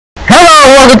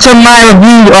welcome to my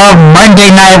review of Monday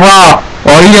Night Raw,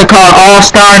 or either called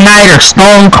All-Star Night or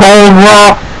Stone Cold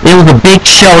Raw. It was a big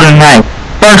show tonight.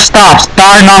 First off,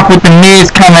 starting off with The Miz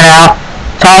coming out,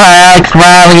 talking to Alex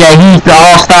Riley that he's the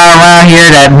All-Star around here,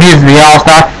 that Miz is the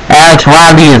All-Star. Alex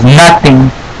Riley is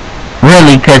nothing,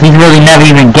 really, because he's really never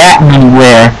even gotten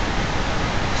anywhere.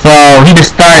 So he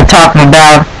just started talking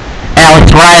about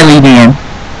Alex Riley then.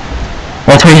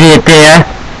 That's what he did there.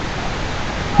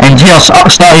 And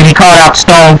he called out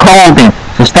Stone Cold then.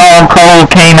 So Stone Cold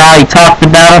came out, he talked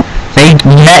about him. So he's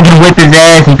not going to whip his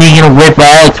ass, he's going to whip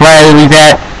Alex Riley's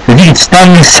ass. Because he can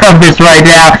stun himself this right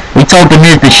now. He told The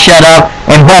Miz to shut up,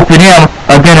 and both of them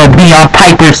are going to be on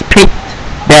Piper's Pit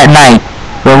that night.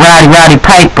 For Roddy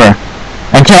Piper.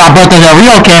 Until Alberto Del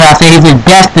Rio came out and said it's his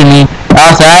destiny.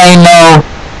 Also, I ain't no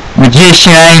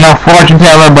magician, I ain't no fortune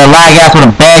teller, but a lot of guys want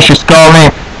to bash your skull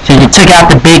in. So you took out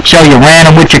the Big Show, you ran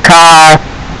him with your car.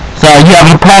 So you have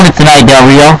an opponent tonight, Del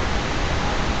Rio.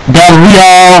 Del Rio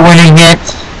went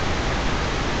against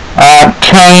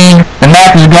Kane. The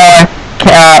match is going.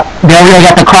 Del Rio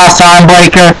got the cross arm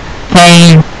breaker.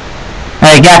 Kane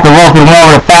got the rope and went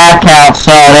over the 5 count,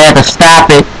 so they had to stop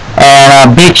it.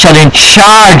 And Big Show then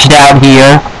charged out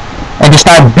here and just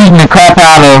started beating the crap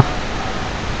out of.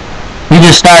 He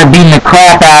just started beating the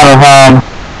crap out of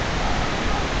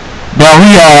Del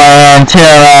Rio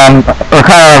until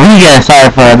Ricardo Rodriguez,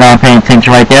 sorry for not paying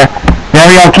attention right there. Del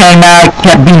Rio came out,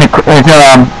 kept beating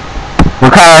until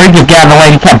Ricardo Rodriguez got in the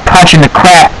way. He kept punching the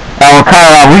crap out of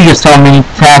Ricardo Rodriguez so many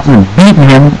times and beating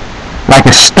him like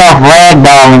a stuffed rag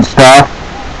doll and stuff.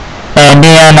 And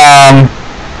then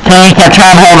Kane kept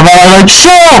trying to hold him out like,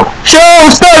 Show,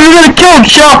 stop, you're gonna kill him,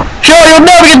 Show, you'll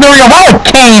never get Del Rio. Why would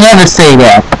Kane ever say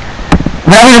that?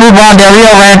 Then we're gonna move on. Del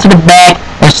Rio ran to the back,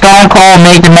 and Stone Cold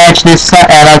made the match this at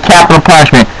Capital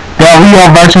Punishment. Del Rio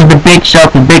versus the Big Show.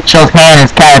 The Big Show's hand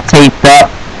is kind of taped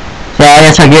up, so I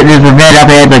guess I'll get this event up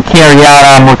there to carry out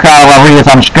Ricardo Rodriguez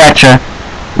on the stretcher.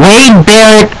 Wade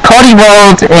Barrett, Cody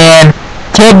Rhodes, and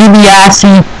Ted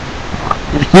DiBiase,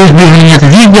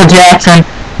 Ezekiel Jackson,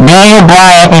 Daniel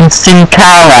Bryan, and Sin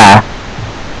Cara.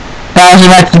 That was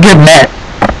a good match.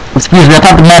 Excuse me, I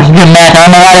thought the match was a good match. I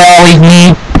don't know why they always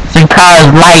need Sin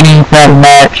Cara's lighting for the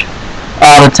match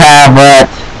all the time,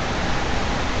 but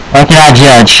what can I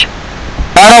judge?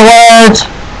 In other words,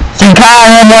 Sin Cara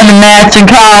won the match. Sin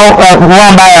Cara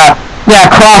won by a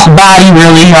crossbody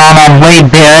really on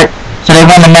Wade Barrett, so they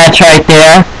won the match right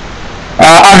there.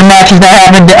 Other matches that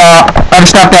happened, other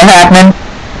stuff that happened.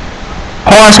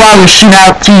 Hornswoggle was shooting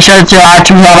out t-shirts to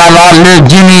R-Truth, all about a lot of little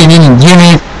Jimmys and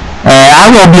Jimmys.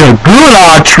 I'm gonna be a good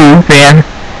R-Truth fan.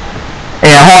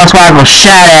 And Hornswoggle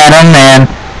shot at him, and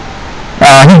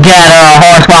he got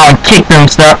Hornswoggle and kicked him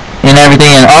and stuff and everything.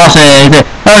 And also he said,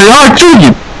 "Hey,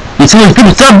 R-Truth, you see these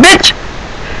people, son, bitch."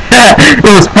 It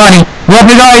was funny. Well,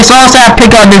 we also have to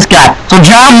pick up this guy. So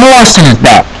John Morrison is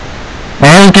back, and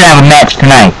he's gonna have a match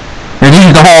tonight. They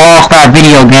used the whole All-Star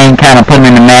video game, kind of put him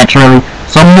in the match really.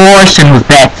 So Morrison was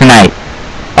back tonight.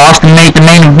 Austin made the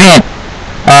main event.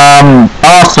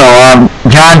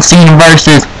 John Cena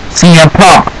versus CM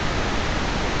Punk.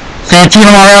 Santino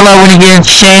Marella went against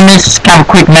Sheamus. It's kind of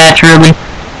a quick match, really.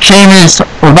 Sheamus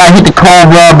was about to hit the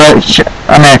Cobra, but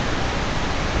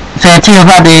Santino was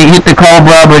about to hit the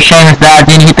Cobra, but Sheamus died.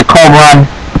 Then he hit the Cobra on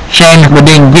Sheamus, but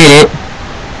didn't get it.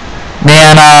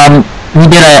 Then he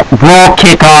did a roll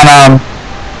kick on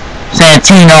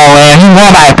Santino, and he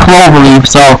won by a cloverleaf.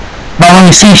 So, but when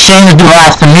you see Sheamus do a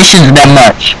lot of submissions that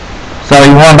much, so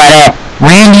he won by that.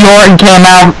 Randy Orton came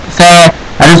out saying,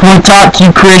 "I just want to talk to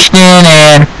you, Christian,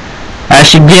 and I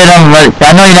should get him, but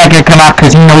I know you're not going to come out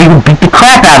because you know he would beat the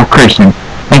crap out of Christian."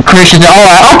 And Christian said,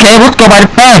 "Oh, okay, let's go by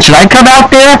the fans. Should I come out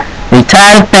there?" He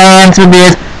tired of fans with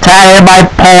this, tired of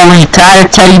everybody polling, tired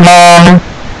of Teddy Long,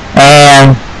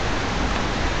 and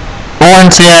Orton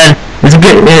said, it's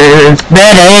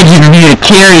bad Edge for you to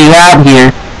carry you out here,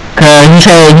 because he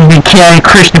said he's been carrying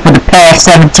Christian for the past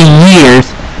 17 years.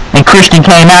 And Christian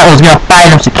came out, was going to fight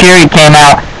him, security came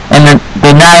out, and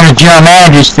the Niners general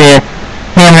manager said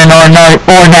him and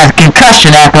Orton has a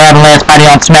concussion after having last fight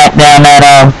on SmackDown that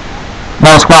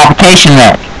no disqualification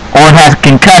match. Orton has a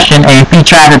concussion, and if he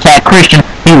tried to attack Christian,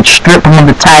 he would strip him of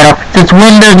the title. Since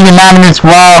when does the anonymous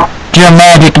Raw general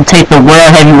manager can take the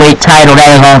World Heavyweight title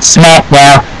that is on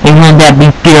SmackDown, and wouldn't that be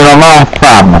Fear Alone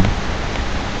problem?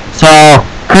 So,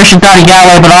 Christian thought he got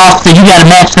away, but Austin said, "You got a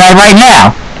match tonight right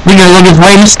now. We're going to look at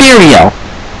Rey Mysterio."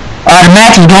 The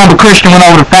match was going, but Christian went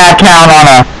over the 5 count on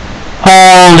a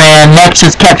hold, and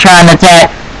Nexus kept trying to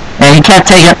attack, and he kept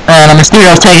taking,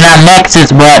 Mysterio was taking out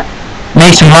Nexus, but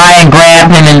Mason Ryan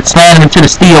grabbed him and slammed him into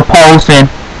the steel post, and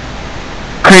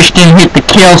Christian hit the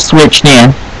kill switch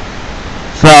then.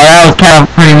 So that was kind of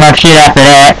pretty much it after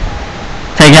that.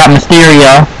 Take out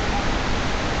Mysterio.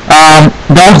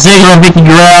 Dolph Ziggler and Vicky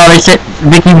Guerrero, they said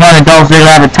Vicky wanted Dolph Ziggler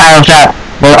to have a title shot,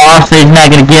 but obviously he's not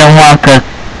going to get one because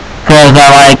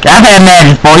like, I've had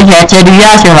matches before. He had Teddy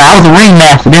DiBiase, I was a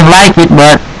ringmaster, didn't like it,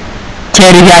 but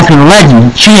Teddy DiBiase was a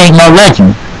legend. She ain't no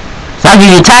legend. So I'll give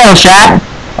you a title shot.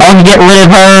 I'll get rid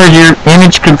of her as your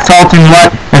image consultant,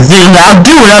 what? And Ziggler, I'll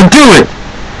do it.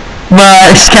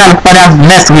 But it's kind of fun. I was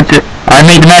messing with it. I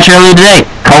made the match earlier today.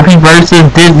 Kofi versus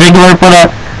Ziggler for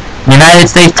the United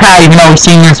States title, even though we've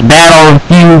seen this battle and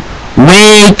feud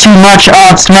way too much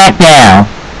on SmackDown.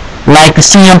 Like the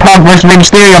CM Punk versus Rey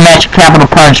Mysterio match of Capital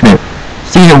Punishment.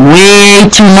 Seen it way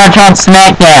too much on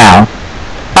SmackDown.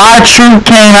 R-Truth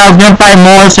came out, was gonna fight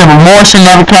Morrison, but Morrison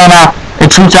never came out. And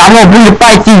Truth said, I'm gonna bring the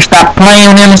fight to you, stop playing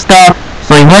with him and stuff.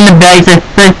 So he went to bed, he said,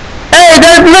 hey,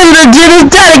 that's Mr. Jimmy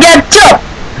Johnny got jumped.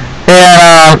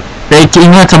 And he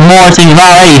went to Morrison, he was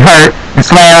already hurt, and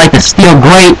slammed like the steel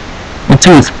grate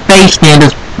into his face then,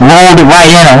 just rolled it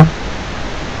right in him.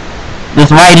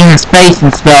 Just right in his face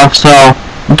and stuff, so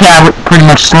he kind of pretty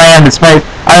much slammed his face.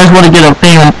 I just want to get a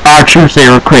thing on R-Truth say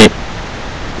real quick.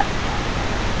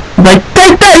 Like,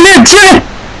 take that legit!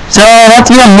 So, once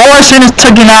again, Morrison is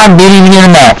took him out and didn't even get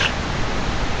a match.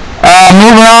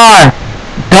 Moving on.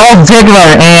 Dolph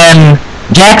Ziggler and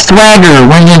Jack Swagger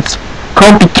went against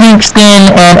Kofi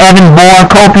Kingston and Evan Bourne.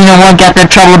 Kofi and one got their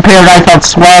Trouble in Paradise on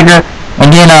Swagger,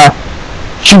 and then a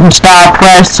shooting star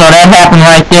press, so that happened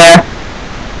right there.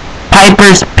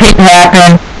 Piper's Pit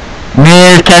happened.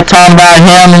 Miz kept talking about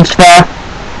him and stuff.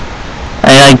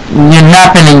 And like, you're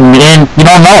nothing, and you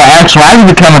don't know. Alex Riley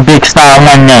become a big star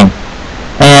one day.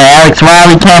 And Alex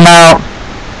Riley came out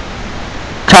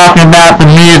talking about the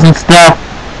Miz and stuff.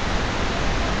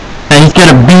 And he's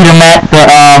gonna beat him at the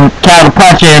Capital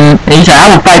Punch, and he said,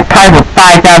 I would fight Piper with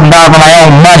 $5,000 on my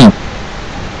own money.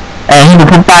 And he would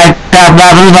put $5,000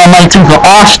 of his own money too. So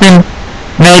Austin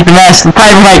made the match.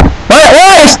 Piper like, where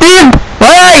are you, Steve?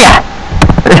 Where are you?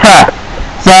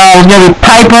 So it's gonna be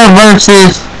Piper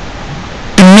versus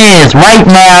The Miz right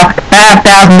now. $5,000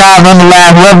 on the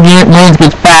line. Whoever wins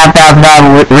gets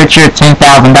 $5,000. Richard, $10,000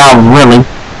 really.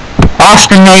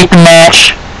 Austin made the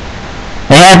match.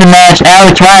 They had the match.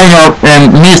 Alex Riley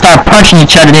and Miz started punching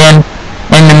each other in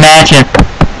the match, and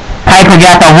Piper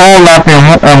got the roll up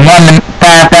and won the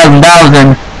 $5,000.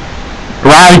 And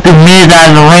Riley threw Miz out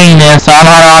of the ring there, so I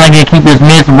don't know how they're gonna keep this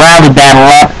Miz Riley battle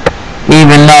up.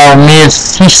 Even though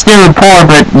Miz, he's still poor,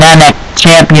 but not in that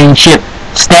championship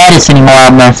status anymore,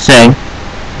 I must say.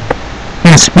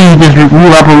 Gonna speed this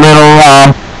review up a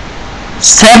little.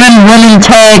 7-women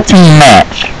tag team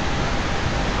match.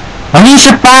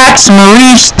 Alicia Fox,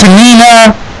 Maurice,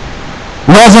 Tamina,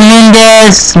 Rosa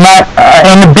Mendez,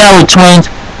 and the Belly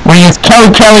Twins went against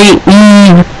Kelly,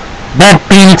 Eve, Beth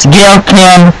Phoenix, Gail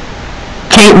Kim,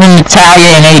 Caitlyn,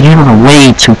 Natalya, and AJ. It was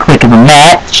way too quick of a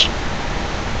match.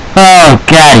 Oh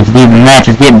god, these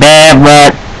matches get bad,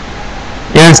 but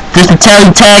it was just a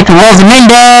tag to Rosa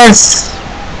Mendez.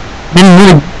 Didn't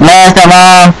really last that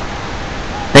long.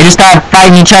 They just started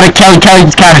fighting each other. Kelly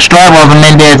just kind of destroyed Rosa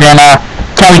Mendez, and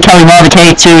Kelly won the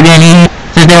K2. Then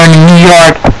since they were in New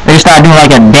York, they started doing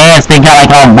like a dance. They got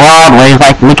like on Broadway. It's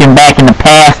like looking back in the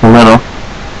past a little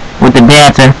with the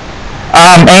dancing.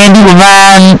 Andy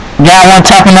Levine got one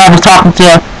toughened up, was talking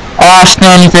to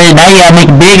Austin. He said, now you gotta make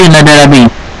it bigger than the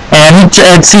WWE. And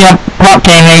CM Punk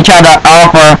came in, he tried to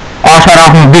offer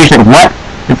him a beer. He said, what?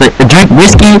 It's like, a drink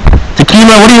whiskey?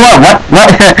 Tequila? What do you want?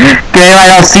 What? Cause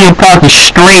everybody else CM Punk is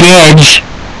straight edge.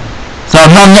 So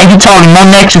he told him no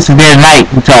Nexus is there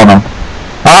tonight, he told him.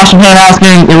 Austin came out,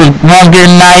 it was one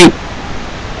good night,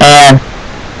 and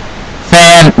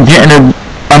Sam,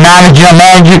 anonymous general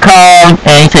manager called,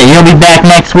 and he said he'll be back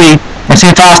next week. And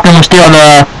since Austin was still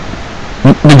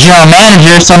the general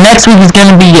manager, so next week is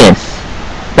gonna be this.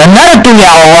 Another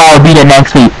 3-hour Raw will be there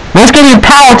next week. Let's give you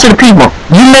power to the people.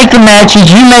 You make the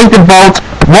matches, you make the votes.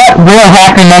 What will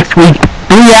happen next week?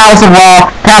 3 hours of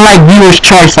Raw, kind of like Viewer's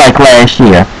Choice like last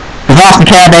year. Because Austin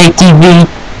came out to ATV,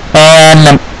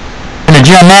 and the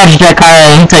general manager got called,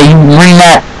 and he said, you ring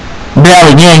that bell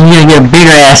again, you're gonna get a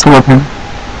bigger ass whooping.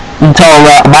 He told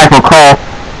Michael Cole,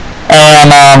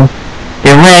 and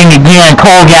it rang again.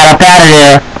 Cole got up out of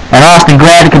there, and Austin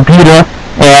grabbed the computer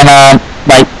and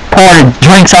like poured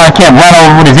drinks on, kept running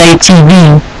over with his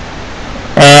ATV,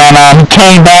 and he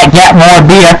came back, got more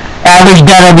beer. Average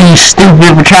WWE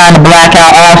stupid for trying to block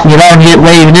out Austin. You don't get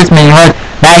away with this many words.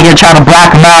 Now you're trying to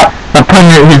block him out by putting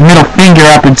his middle finger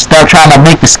up and stuff, trying to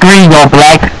make the screen go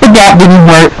black. But that didn't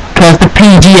work because the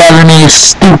PG element is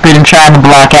stupid and trying to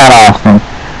block out Austin.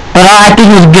 But I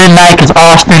think it was a good night because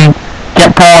Austin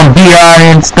kept pouring beer on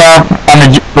it and stuff. I'm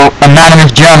the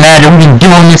anonymous general manager. We've been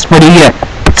doing this for the year.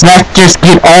 So let's just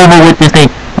get over with this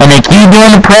thing. And they keep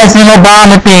doing the President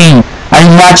Obama thing. I've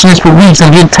been watching this for weeks.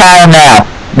 I'm getting tired now.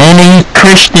 Then they use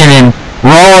Christian and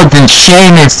Rhodes and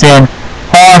Sheamus and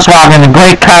Hornswoggle and the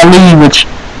Great Khali, which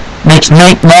makes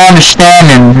no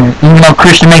understanding, even though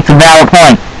Christian makes a valid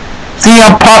point.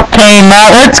 CM Punk came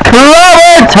out. It's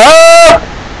Clover Tough!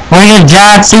 Ring of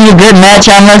John Cena, good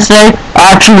match, I must say.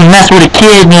 I actually messed with a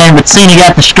kid, man, but Cena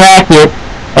got distracted,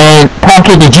 and Punk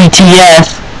hit the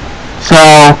GTS. So,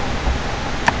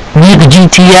 he hit the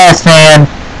GTS and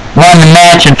won the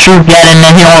match, and Truth got in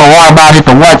there. He don't want to worry about it,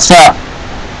 the what's up.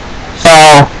 So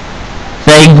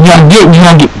you're gonna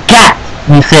get got,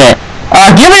 he said.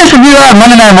 Give me this review of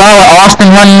Monday Night Raw with Austin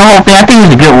running the whole thing. I think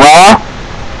it was a good Raw.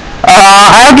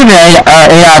 I'll give it an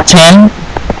 8 out of 10.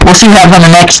 We'll see what happens on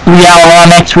the next 3-hour Raw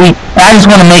next week. I just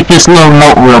want to make this little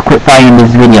note real quick before I end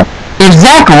this video. If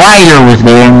Zack Ryder was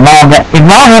there and if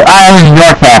Long Island, New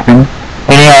York happened,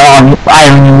 and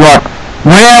Island, New York,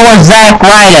 where was Zack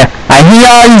Ryder? I hear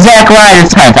all these Zack Ryder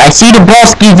times. I see the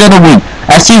Buskies of the week.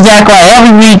 I see Zack Ryder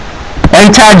every week.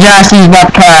 Every time John Cena's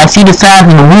about to come out, I see the signs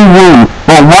in the woo-woo.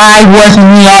 But why wasn't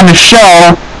he on the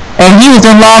show? And he was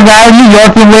in Long Island, New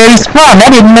York, and where he's from.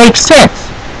 That didn't make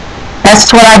sense. That's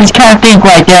what I just kind of think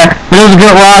right there. But it was a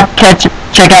good Raw.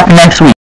 Check out the next week.